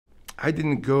I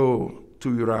didn't go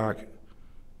to Iraq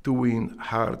to win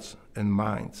hearts and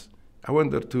minds. I went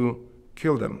there to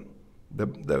kill them, the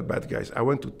bad guys. I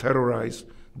went to terrorize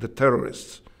the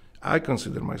terrorists. I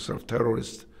consider myself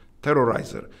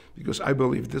terrorizer, because I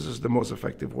believe this is the most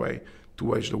effective way to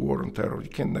wage the war on terror. You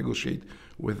can't negotiate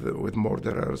with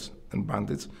murderers and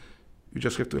bandits. You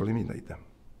just have to eliminate them.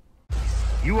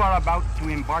 You are about to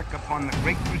embark upon the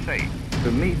Great Crusade.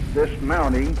 To meet this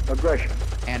mounting aggression.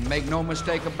 And make no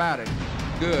mistake about it,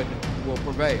 good will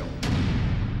prevail.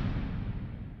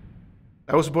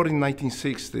 I was born in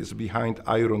 1960s behind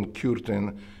Iron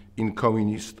Curtain in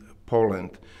communist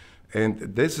Poland.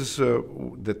 And this is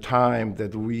the time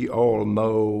that we all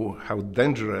know how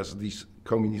dangerous these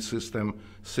communist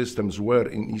systems were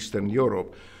in Eastern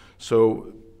Europe.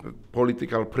 So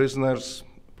political prisoners,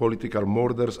 political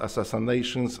murders,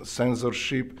 assassinations,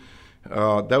 censorship,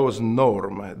 that was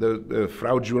norm. The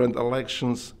fraudulent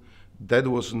elections, that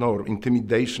was norm.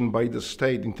 Intimidation by the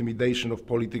state, intimidation of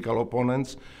political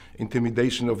opponents,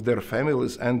 intimidation of their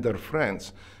families and their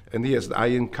friends. And yes, I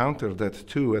encountered that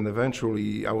too, and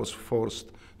eventually I was forced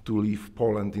to leave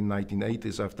Poland in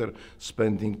 1980s after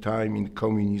spending time in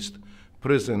communist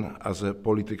prison as a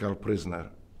political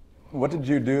prisoner. What did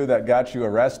you do that got you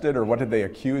arrested, or what did they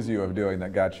accuse you of doing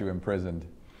that got you imprisoned?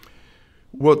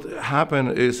 What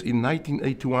happened is in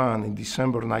 1981, in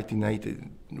December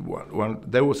 1981,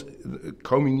 there was the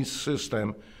communist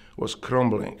system was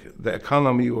crumbling. The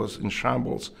economy was in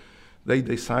shambles. They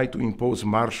decided to impose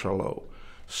martial law.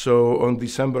 So on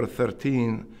December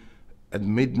 13, at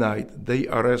midnight, they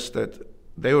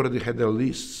already had the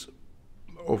lists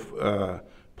of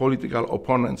political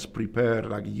opponents prepared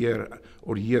like a year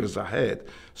or years ahead.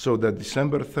 So that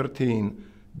December 13,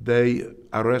 they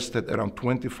arrested around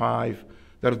 25,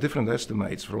 there are different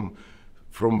estimates from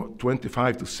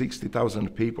 25 to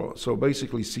 60,000 people. So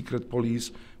basically secret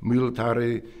police,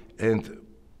 military, and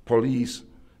police,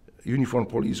 uniformed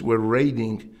police were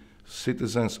raiding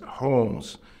citizens'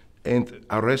 homes and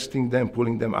arresting them,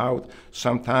 pulling them out.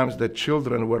 Sometimes the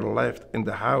children were left in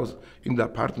the house, in the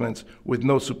apartments, with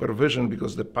no supervision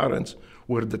because the parents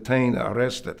were detained,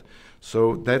 arrested.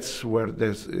 So that's where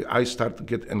I start to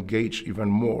get engaged even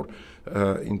more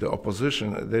in the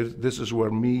opposition. This is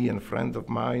where me and friends of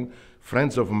mine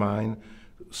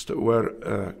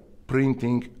were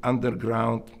printing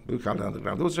underground, we call it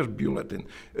underground, it was just bulletin.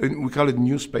 We call it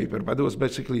newspaper, but it was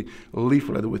basically a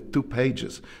leaflet with 2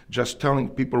 pages, just telling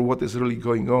people what is really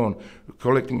going on,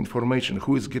 collecting information,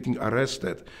 who is getting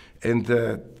arrested, and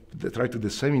they try to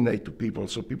disseminate to people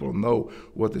so people know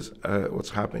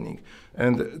what's happening.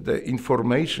 And the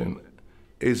information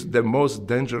is the most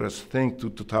dangerous thing to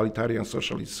totalitarian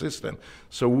socialist system.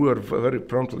 So we were very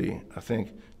promptly, I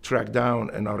think, tracked down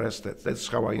and arrested. That's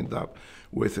how I ended up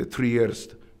with a 3 years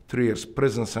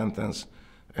prison sentence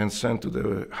and sent to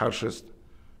the harshest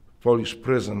Polish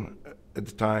prison at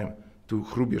the time, to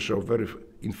Hrubieszów, very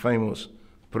infamous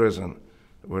prison,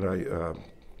 where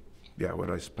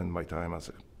I spent my time as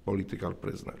a political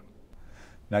prisoner.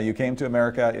 Now you came to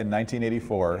America in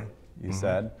 1984, you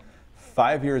said.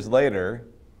 5 years later,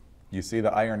 you see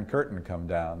the Iron Curtain come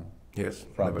down. Yes,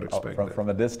 never expected that. From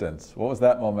a distance. What was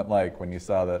that moment like when you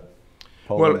saw that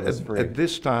Poland was free? At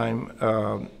this time,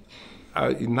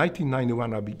 in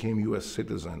 1991, I became U.S.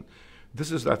 citizen.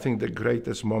 This is, I think, the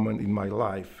greatest moment in my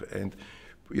life. And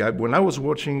when I was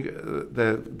watching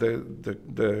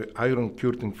the Iron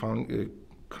Curtain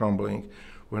crumbling,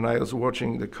 when I was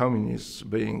watching the communists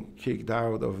being kicked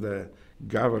out of the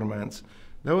governments,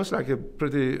 that was like a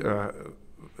pretty,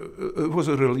 it was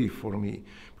a relief for me,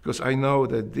 because I know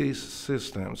that these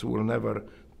systems will never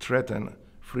threaten,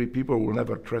 free people will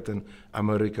never threaten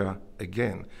America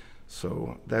again.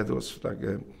 So that was like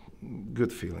a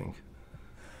good feeling.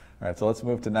 All right, so let's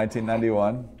move to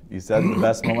 1991. You said the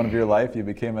best moment of your life, you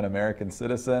became an American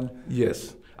citizen.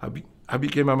 Yes, I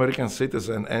became an American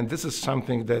citizen, and this is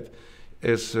something that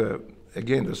is,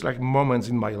 again, there's like moments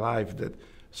in my life that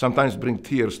sometimes bring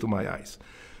tears to my eyes.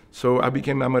 So I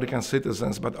became American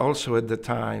citizens, but also at the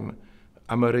time,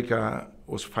 America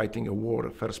was fighting a war,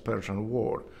 a First Persian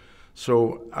War.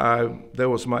 So that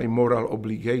was my moral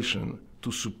obligation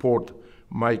to support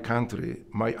my country,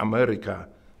 my America,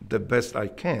 the best I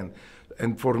can.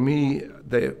 And for me,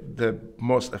 the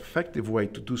most effective way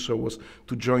to do so was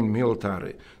to join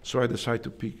military. So I decided to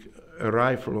pick a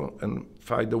rifle and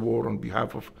fight the war on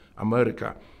behalf of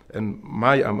America. And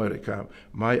my American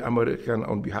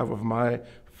on behalf of my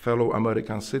fellow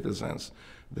American citizens.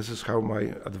 This is how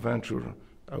my adventure,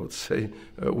 I would say,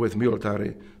 with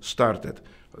military started.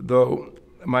 Though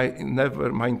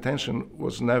my intention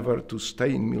was never to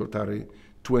stay in military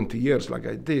 20 years like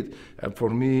I did. And for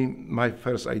me, my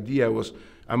first idea was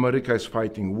America is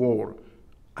fighting war.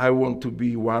 I want to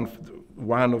be one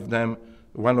of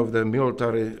the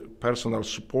military personnel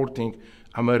supporting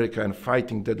America and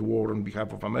fighting that war on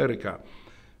behalf of America.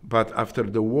 But after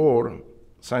the war,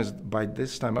 since by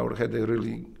this time I had a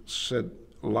really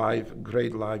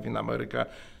great life in America,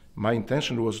 my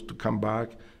intention was to come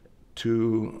back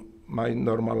to my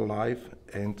normal life,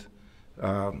 and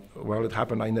well, it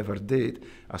happened I never did.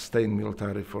 I stayed in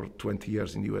military for 20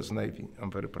 years in the US Navy. I'm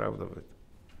very proud of it.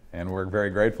 And we're very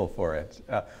grateful for it.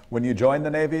 When you joined the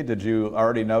Navy, did you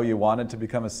already know you wanted to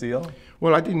become a SEAL?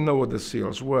 Well, I didn't know what the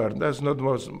SEALs were. That's not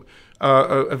what.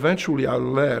 Eventually, I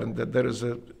learned that there is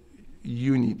a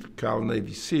unit called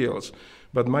Navy SEALs,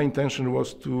 but my intention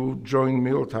was to join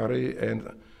military and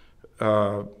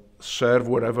serve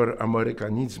wherever America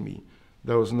needs me.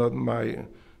 That was not my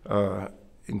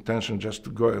intention just to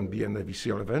go and be a Navy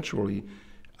SEAL. Eventually,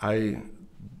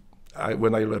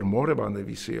 when I learned more about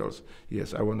Navy SEALs,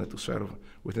 yes, I wanted to serve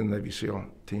within Navy SEAL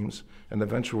teams, and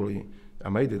eventually I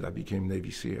made it. I became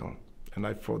Navy SEAL, and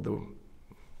I fought the.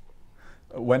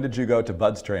 When did you go to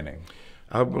BUDS training?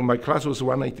 My class was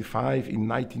 185 in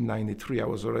 1993.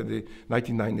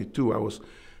 1992, I was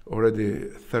already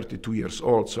 32 years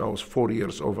old, so I was 4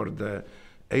 years over the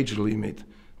age limit.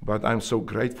 But I'm so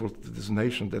grateful to this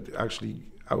nation that actually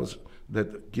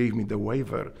that gave me the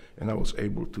waiver, and I was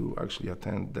able to actually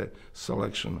attend the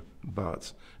selection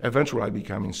BUDS. Eventually, I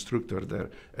became instructor there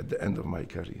at the end of my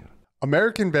career.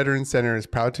 American Veterans Center is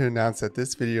proud to announce that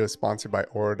this video is sponsored by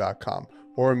Aura.com.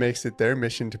 Aura makes it their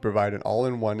mission to provide an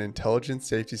all-in-one intelligent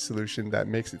safety solution that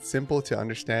makes it simple to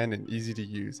understand and easy to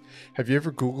use. Have you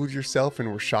ever Googled yourself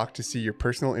and were shocked to see your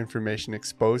personal information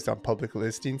exposed on public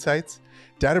listing sites?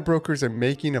 Data brokers are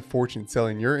making a fortune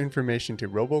selling your information to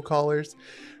robocallers,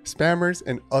 spammers,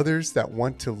 and others that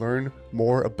want to learn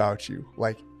more about you,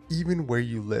 like even where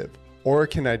you live. Aura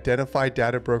can identify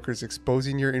data brokers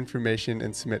exposing your information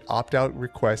and submit opt-out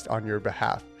requests on your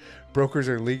behalf. Brokers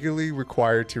are legally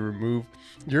required to remove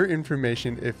your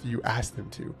information if you ask them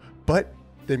to, but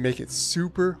they make it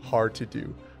super hard to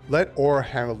do. Let Aura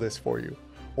handle this for you.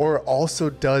 Aura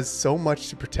also does so much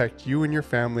to protect you and your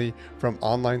family from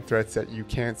online threats that you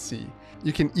can't see.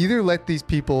 You can either let these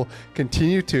people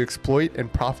continue to exploit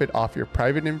and profit off your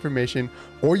private information,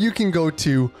 or you can go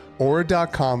to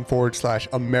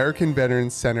aura.com/American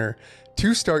Veterans Center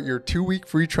to start your 2-week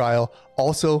free trial.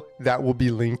 Also, that will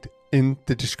be linked in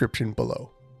the description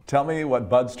below. Tell me what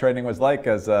BUDS training was like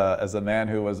as a man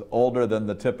who was older than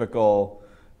the typical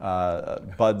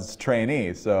BUDS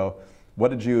trainee. So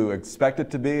what did you expect it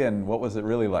to be, and what was it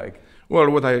really like? Well,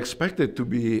 what I expected to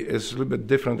be is a little bit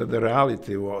different than the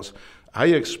reality was. I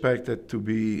expected to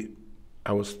be,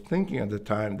 I was thinking at the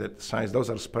time that since those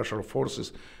are special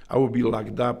forces, I would be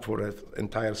locked up for an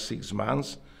entire 6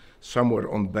 months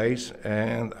somewhere on base,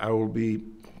 and I will be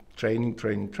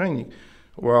training.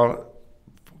 Well,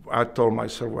 I told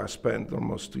myself I spent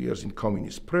almost 2 years in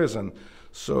communist prison,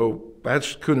 so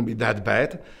that couldn't be that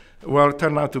bad. Well, it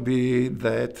turned out to be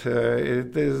that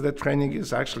the training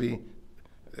is actually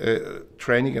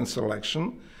training and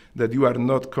selection, that you are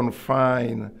not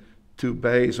confined to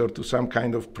base or to some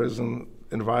kind of prison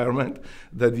environment,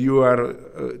 that you are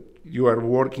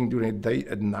working during the day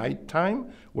at night time,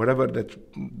 wherever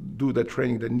do the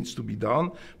training that needs to be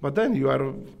done, but then you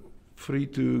are free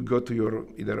to go to your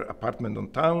either apartment on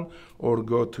town or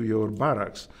go to your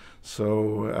barracks.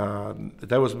 So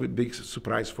that was a big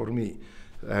surprise for me.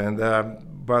 And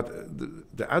but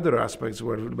the other aspects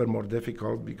were a little bit more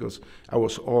difficult because I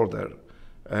was older,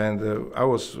 and I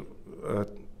was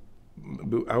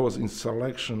in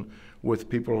selection with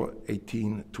people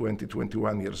 18, 20,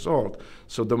 21 years old.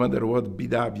 So no matter what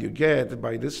beat up you get,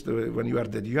 by this, when you are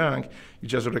that young, you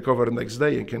just recover the next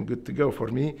day and can good to go. For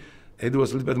me, it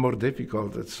was a little bit more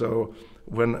difficult. So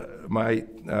when my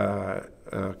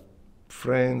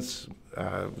friends,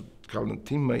 call them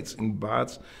teammates in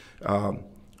BUDS,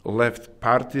 left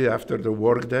party after the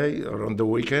work day or on the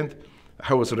weekend,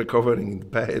 I was recovering in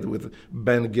bed with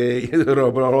Bengay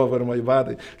all over my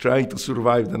body, trying to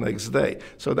survive the next day.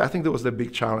 So I think that was the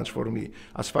big challenge for me.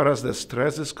 As far as the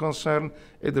stress is concerned,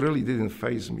 it really didn't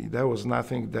faze me. There was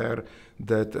nothing there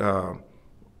that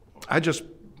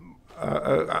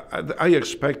I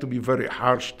expect to be very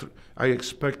harsh. I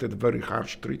expected very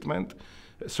harsh treatment.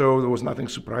 So there was nothing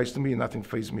surprised to me, nothing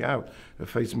fazed me out. It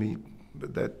fazed me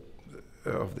that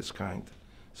of this kind.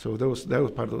 So that was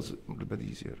part that was a little bit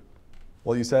easier.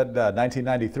 Well, you said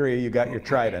 1993, you got your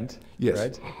Trident, yes.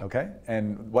 Right? Okay,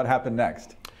 and what happened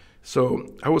next? So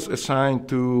I was assigned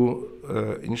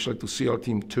to, initially to SEAL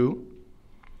Team 2,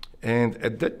 And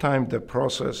at that time, the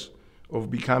process of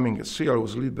becoming a SEAL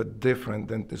was a little bit different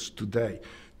than it is today.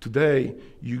 Today,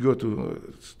 you go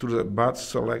to the BATS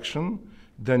selection,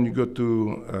 then you go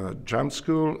to jump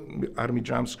school, Army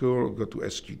jump school, go to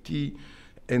SQT,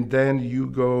 and then you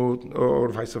go, or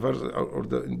vice versa, or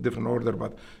in different order,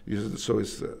 but so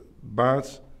it's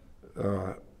BATS,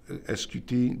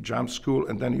 SQT, jump school,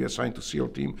 and then you're assigned to SEAL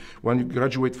team. When you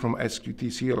graduate from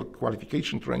SQT, SEAL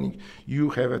qualification training, you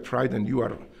have a trident, you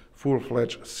are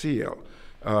full-fledged SEAL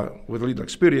with little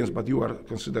experience, but you are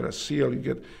considered a SEAL. You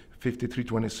get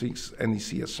 5326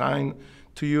 NEC assigned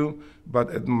to you.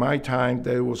 But at my time,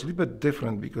 that was a little bit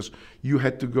different because you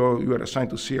had to go, you were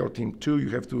assigned to SEAL Team 2, you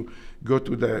have to go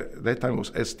to that time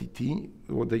was STT,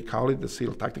 what they call it, the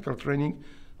SEAL Tactical Training,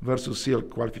 versus SEAL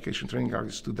Qualification Training as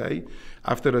is today.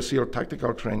 After a SEAL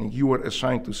Tactical Training, you were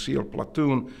assigned to SEAL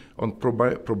Platoon on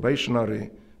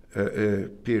probationary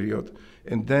period.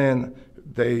 And then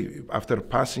they, after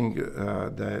passing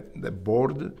the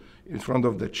board in front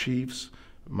of the chiefs,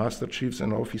 master chiefs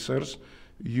and officers,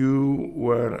 you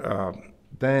were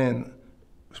then,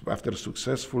 after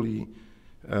successfully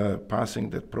passing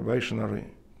that probationary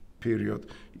period,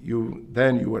 you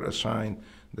were assigned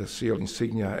the SEAL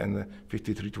insignia and the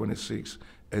 5326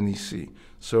 NEC.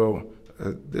 So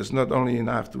there's not only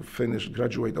enough to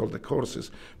graduate all the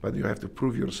courses, but you have to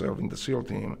prove yourself in the SEAL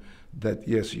team that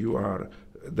yes, you are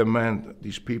the man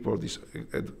these people, these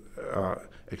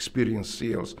experienced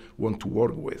SEALs want to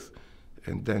work with.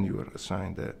 And then you are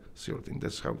assigned the SEAL team.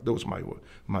 That was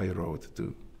my road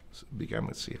to become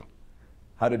a SEAL.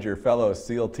 How did your fellow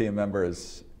SEAL team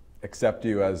members accept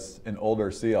you as an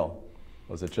older SEAL?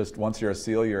 Was it just once you're a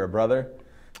SEAL, you're a brother?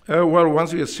 Well,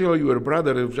 once you're a SEAL, you're a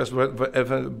brother. Just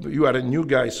you are a new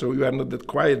guy, so you are not that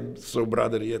quiet, so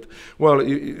brother yet. Well,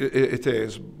 it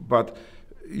is, but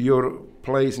your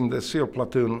place in the SEAL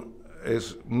platoon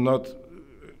is not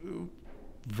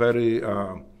very.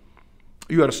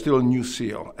 You are still a new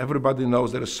SEAL. Everybody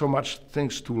knows there is so much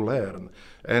things to learn,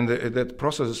 and that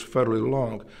process is fairly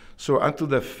long. So until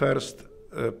the first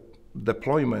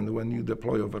deployment, when you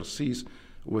deploy overseas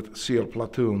with SEAL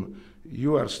platoon,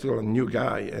 you are still a new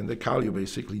guy, and they call you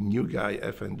basically new guy,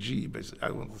 FNG. Basically,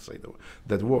 I want to say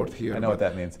that word here. I know what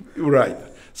that means. Right.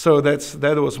 So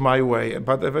that was my way.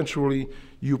 But eventually,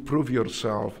 you prove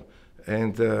yourself,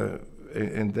 and then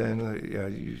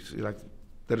you like.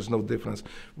 There is no difference.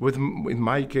 In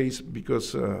my case,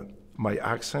 because my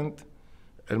accent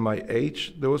and my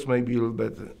age, those may be a little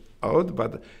bit odd,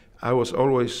 but I was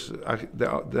always,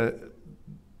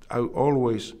 I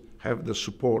always have the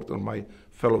support of my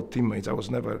fellow teammates. I was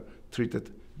never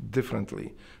treated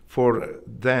differently. For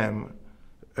them,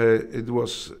 it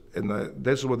was, and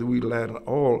that's what we learn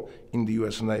all in the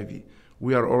U.S. Navy.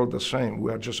 We are all the same.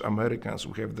 We are just Americans.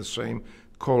 We have the same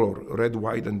color, red,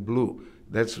 white, and blue.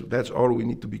 That's all we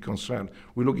need to be concerned.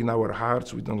 We look in our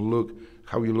hearts. We don't look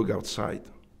how you look outside.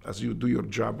 As you do your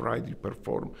job right, you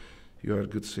perform, you are a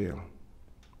good SEAL.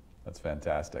 That's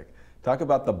fantastic. Talk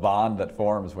about the bond that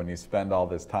forms when you spend all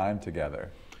this time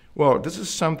together. Well, this is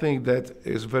something that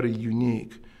is very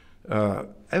unique.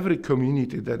 Every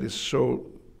community that is so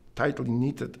tightly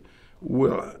knitted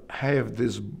will have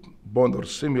this bond or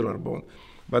similar bond.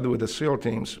 But with the SEAL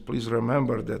teams, please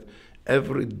remember that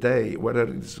every day, whether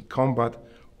it's combat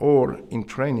or in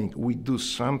training, we do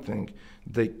something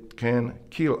that can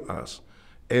kill us.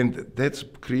 And that's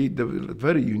create a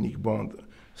very unique bond,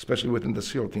 especially within the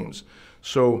SEAL teams.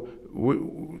 So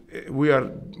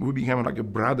we become like a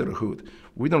brotherhood.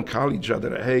 We don't call each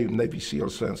other, hey, Navy SEAL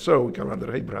so we call each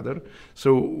other, hey, brother.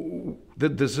 So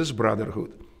this is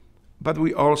brotherhood. But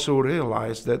we also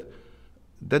realize that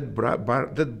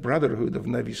brotherhood of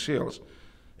Navy SEALs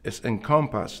is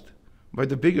encompassed by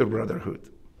the bigger brotherhood,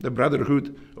 the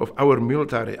brotherhood of our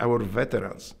military, our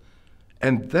veterans.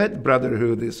 And that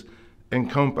brotherhood is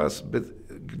encompassed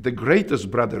with the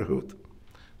greatest brotherhood,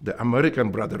 the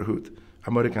American brotherhood,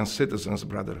 American citizens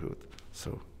brotherhood.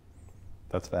 So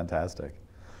that's fantastic.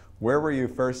 Where were you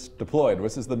first deployed?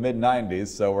 This is the mid-90s,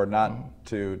 so we're not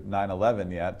to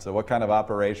 9/11 yet. So what kind of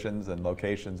operations and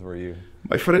locations were you?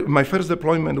 My first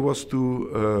deployment was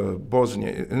to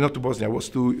Bosnia, not to Bosnia, was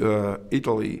to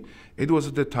Italy. It was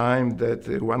at the time that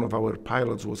one of our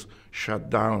pilots was shot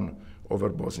down over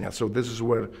Bosnia. So this is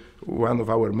where one of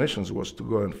our missions was to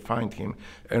go and find him.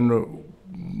 And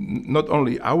not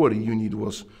only our unit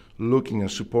was looking and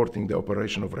supporting the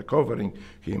operation of recovering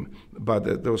him, but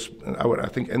I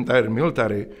think entire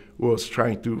military was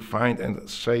trying to find and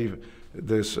save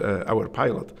this our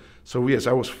pilot. So yes,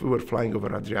 we were flying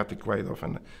over Adriatic quite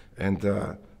often and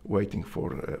waiting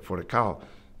for a call.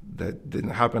 that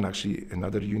didn't happen. Actually,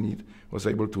 another unit was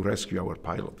able to rescue our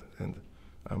pilot, and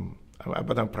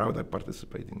but I'm proud I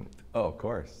participated in it. Oh, of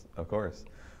course, of course.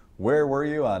 Where were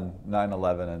you on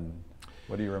 9/11, and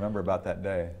what do you remember about that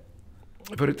day?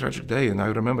 A very tragic day, and I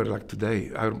remember like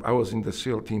today. I was in the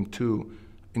SEAL team too,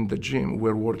 in the gym.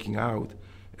 We're working out,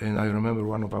 and I remember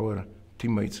one of our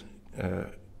teammates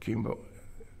came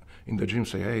in the gym,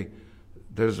 say, "Hey,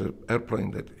 there's an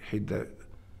airplane that hit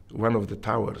one of the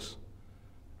towers,"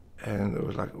 and it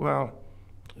was like, well,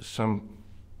 some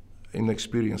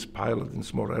inexperienced pilot in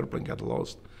small airplane got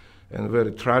lost, and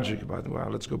very tragic. But well,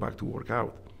 let's go back to work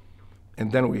out.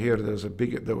 And then we hear there was a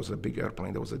big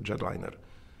airplane. There was a jetliner.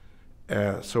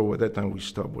 So at that time we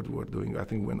stopped what we were doing. I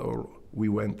think we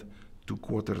went to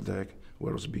quarterdeck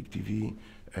where was a big TV,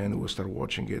 and we started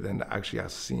watching it. And actually, I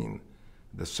seen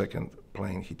the second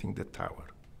plane hitting the tower.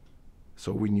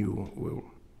 So we knew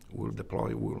we'll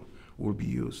deploy, we'll be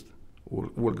used,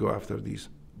 we'll go after these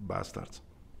bastards.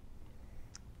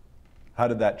 How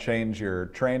did that change your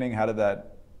training? How did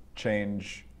that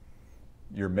change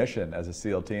your mission as a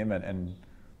SEAL team? And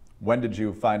when did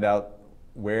you find out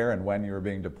where and when you were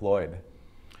being deployed?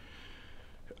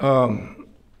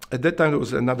 At that time, there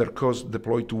was another coast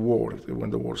deployed to war.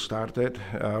 When the war started,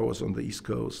 I was on the East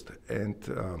Coast, and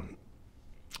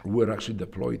we were actually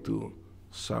deployed to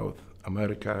South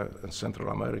America and Central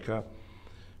America.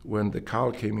 When the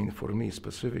call came in for me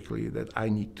specifically that I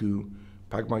need to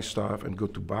pack my stuff and go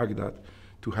to Baghdad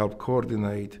to help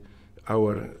coordinate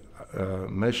our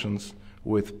missions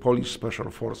with Polish special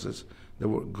forces that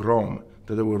were GROM,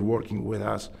 that they were working with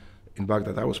us in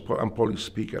Baghdad. I'm Polish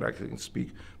speaker, I can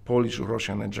speak Polish,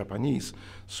 Russian, and Japanese.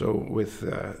 So with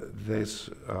this,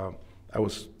 I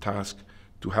was tasked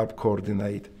to help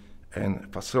coordinate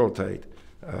and facilitate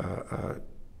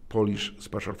Polish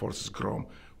special forces GROM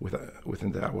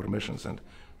within our missions. And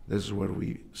this is where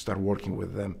we start working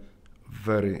with them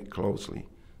very closely,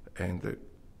 and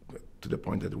to the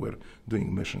point that we're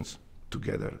doing missions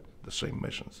together, the same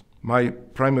missions. My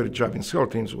primary job in SEAL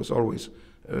teams was always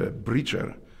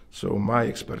breacher, so my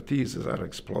expertise is our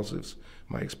explosives.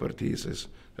 My expertise is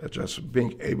just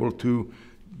being able to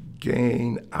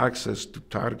gain access to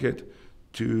target,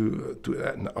 to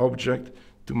an object,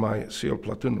 to my SEAL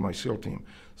platoon, my SEAL team.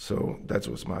 So that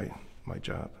was my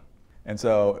job. And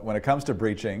so when it comes to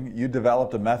breaching, you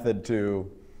developed a method to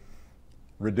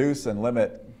reduce and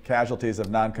limit casualties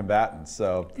of non-combatants.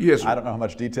 So yes. I don't know how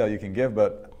much detail you can give,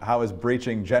 but how is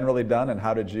breaching generally done, and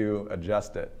how did you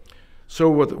adjust it? So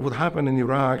what happened in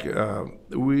Iraq,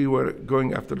 we were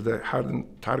going after the hardened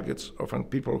targets, often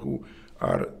people who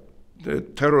are, the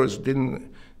terrorists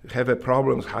didn't have a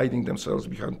problem hiding themselves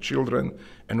behind children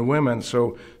and women,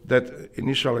 so that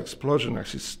initial explosion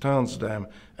actually stuns them,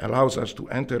 allows us to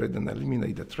enter it and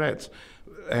eliminate the threats.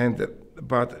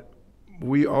 But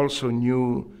we also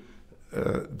knew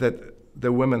that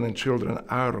the women and children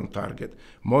are on target.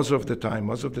 Most of the time,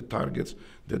 most of the targets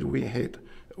that we hit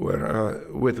were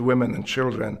with women and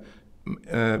children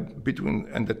and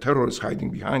the terrorists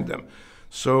hiding behind them.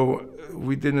 So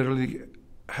we didn't really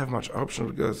have much option,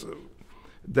 because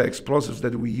the explosives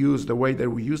that we use, the way that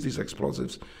we use these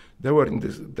explosives, they were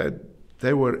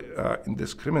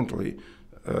indiscriminately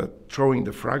throwing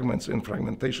the fragments and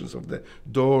fragmentations of the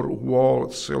door,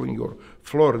 wall, ceiling, or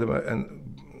floor, and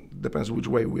depends which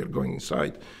way we are going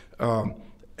inside,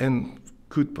 and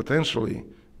could potentially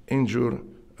injure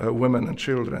women and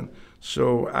children.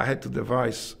 So I had to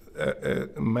devise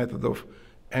a method of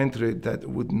entry that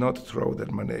would not throw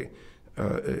that many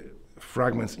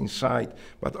fragments inside,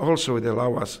 but also it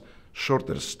allow us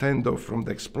shorter standoff from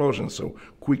the explosion, so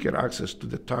quicker access to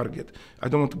the target. I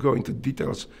don't want to go into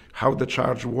details how the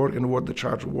charge worked and what the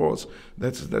charge was.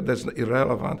 That's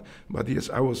irrelevant. But yes,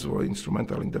 I was very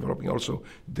instrumental in developing also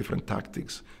different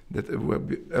tactics that will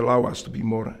allow us to be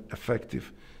more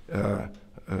effective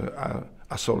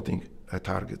assaulting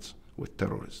targets with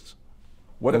terrorists.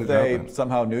 What if they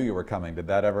somehow knew you were coming? Did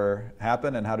that ever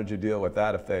happen? And how did you deal with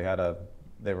that if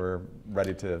they were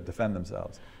ready to defend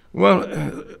themselves? Well,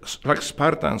 like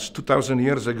Spartans 2,000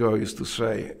 years ago used to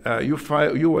say,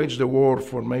 you wage the war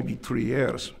for maybe 3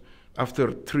 years.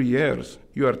 After 3 years,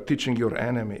 you are teaching your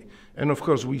enemy. And of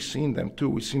course, we've seen them too.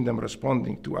 We've seen them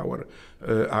responding to our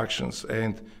actions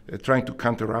and trying to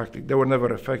counteract it. They were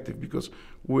never effective because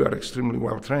we are extremely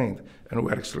well trained and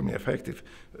we are extremely effective.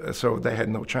 So they had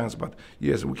no chance. But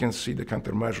yes, we can see the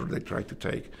countermeasure they tried to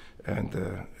take and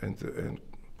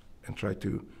try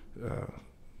to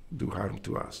do harm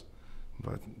to us,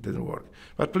 but it didn't work.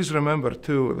 But please remember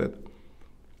too that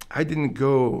I didn't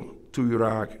go to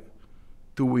Iraq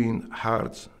to win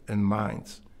hearts and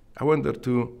minds. I went there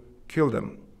to kill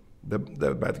them, the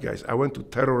bad guys. I went to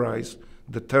terrorize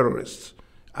the terrorists.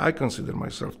 I consider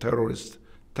myself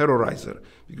terrorizer,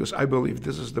 because I believe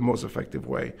this is the most effective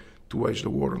way to wage the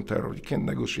war on terror. You can't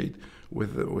negotiate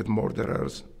with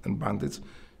murderers and bandits.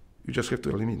 You just have to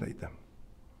eliminate them.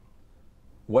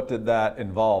 What did that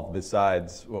involve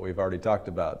besides what we've already talked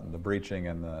about, the breaching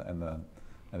and the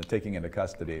taking into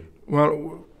custody?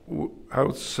 Well, I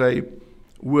would say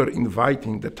we're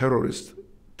inviting the terrorists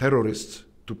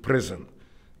to prison.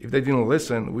 If they didn't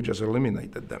listen, we just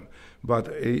eliminated them. But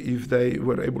if they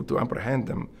were able to apprehend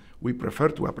them, we prefer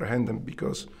to apprehend them,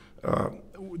 because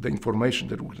the information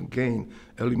that we can gain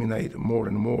eliminate more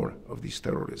and more of these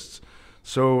terrorists.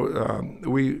 So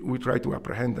we tried to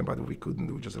apprehend them, but we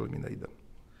couldn't. We just eliminate them.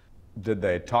 Did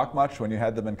they talk much when you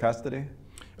had them in custody?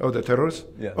 Oh, the terrorists?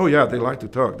 Yes. Oh, yeah, they like to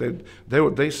talk. They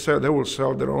will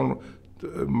sell their own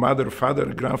mother, father,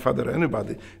 grandfather,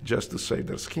 anybody, just to save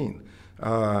their skin.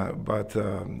 But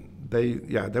they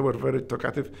were very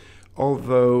talkative,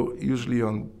 although usually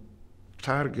on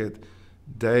target,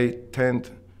 they tend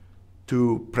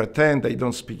to pretend they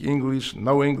don't speak English,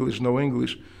 no English, no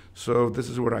English. So this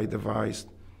is where I devised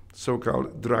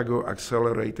so-called Drago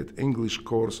Accelerated English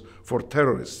course for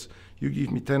terrorists. You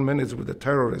give me 10 minutes with a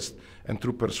terrorist, and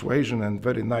through persuasion and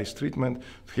very nice treatment,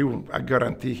 I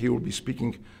guarantee he will be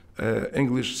speaking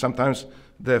English. Sometimes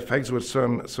the effects were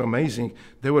so amazing,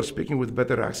 they were speaking with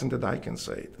better accent than I can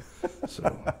say it.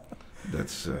 So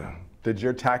that's... Did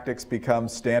your tactics become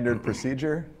standard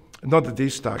procedure? Not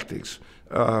these tactics,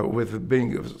 with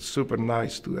being super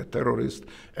nice to a terrorist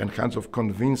and kind of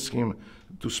convince him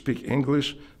to speak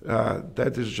English.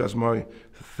 That is just my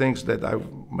things that I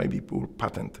maybe will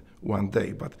patent one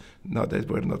day, but no,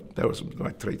 that was my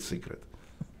trade secret.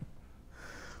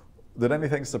 Did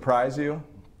anything surprise you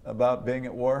about being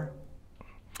at war?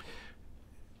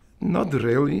 Not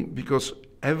really, because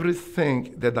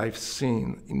everything that I've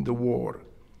seen in the war,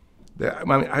 I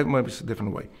might be a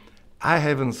different way. I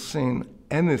haven't seen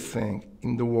anything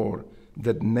in the war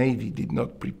that Navy did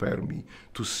not prepare me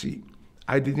to see.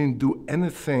 I didn't do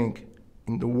anything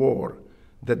in the war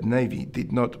that Navy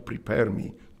did not prepare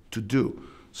me to do.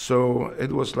 So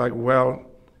it was like, well,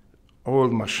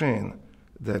 old machine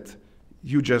that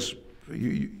you just,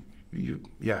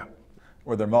 yeah.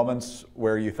 Were there moments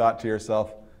where you thought to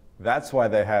yourself, that's why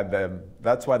they had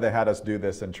us do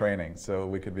this in training, so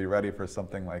we could be ready for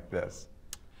something like this?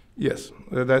 Yes,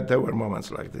 there were moments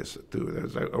like this too.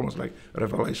 There's almost like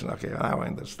revelation. Okay, now I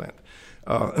understand.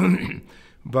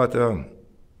 But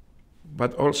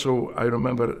also I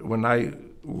remember when I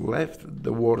left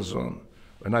the war zone,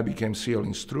 when I became SEAL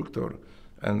instructor,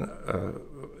 and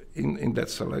in that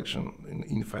selection,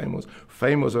 in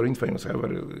famous or infamous,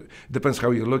 however, depends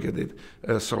how you look at it,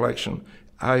 selection,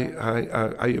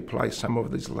 I apply some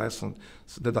of these lessons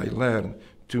that I learned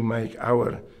to make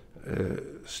our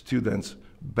students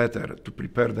better, to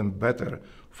prepare them better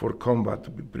for combat,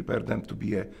 to prepare them to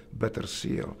be a better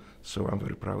SEAL. So I'm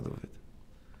very proud of it.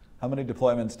 How many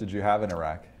deployments did you have in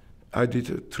Iraq? I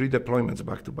did 3 deployments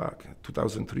back to back,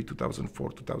 2003,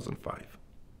 2004, 2005.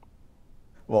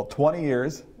 Well, 20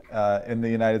 years in the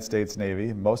United States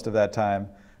Navy, most of that time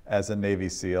as a Navy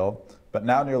SEAL, but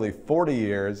now nearly 40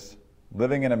 years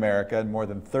living in America and more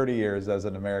than 30 years as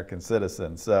an American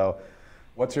citizen. So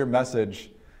what's your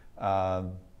message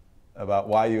about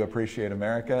why you appreciate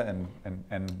America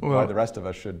and why the rest of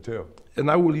us should too?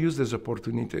 And I will use this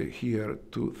opportunity here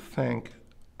to thank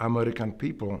American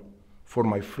people for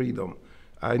my freedom.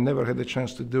 I never had a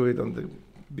chance to do it on the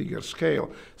bigger scale,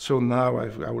 so now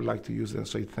I would like to use it and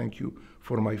say thank you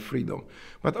for my freedom.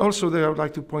 But also there I would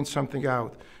like to point something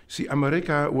out. See,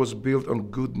 America was built on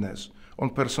goodness, on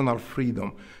personal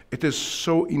freedom. It is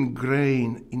so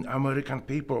ingrained in American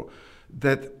people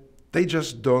that they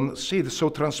just don't see it. It's so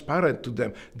transparent to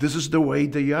them. This is the way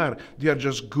they are. They are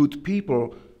just good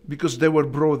people because they were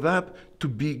brought up to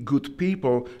be good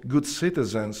people, good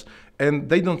citizens, and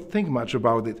they don't think much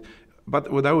about it.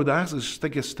 But what I would ask is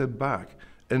take a step back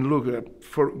and look.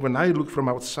 When I look from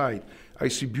outside, I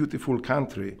see beautiful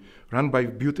country run by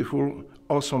beautiful,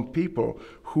 awesome people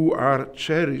who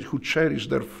cherish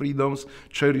their freedoms,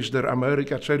 cherish their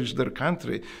America, cherish their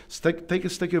country. Take a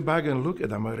step back and look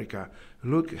at America.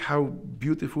 Look how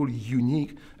beautiful,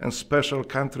 unique, and special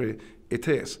country it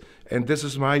is. And this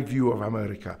is my view of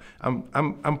America.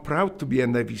 I'm proud to be a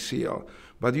Navy SEAL,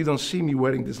 but you don't see me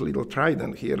wearing this little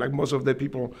trident here, like most of the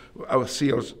people, our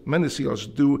SEALs, many SEAls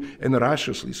do, and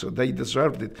righteously, so they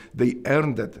deserved it. They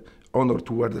earned that honor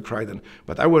to wear the trident.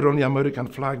 But I wear only American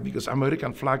flag because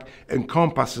American flag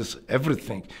encompasses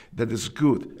everything that is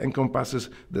good, encompasses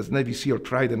the Navy SEAL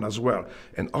trident as well.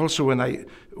 And also when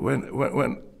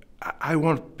I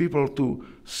want people to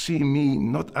see me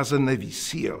not as a Navy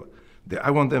SEAL.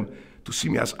 I want them to see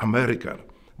me as American.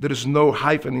 There is no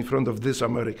hyphen in front of this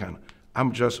American.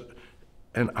 I'm just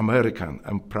an American.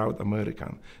 I'm proud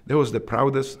American. That was the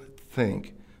proudest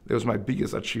thing. That was my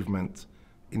biggest achievement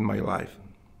in my life.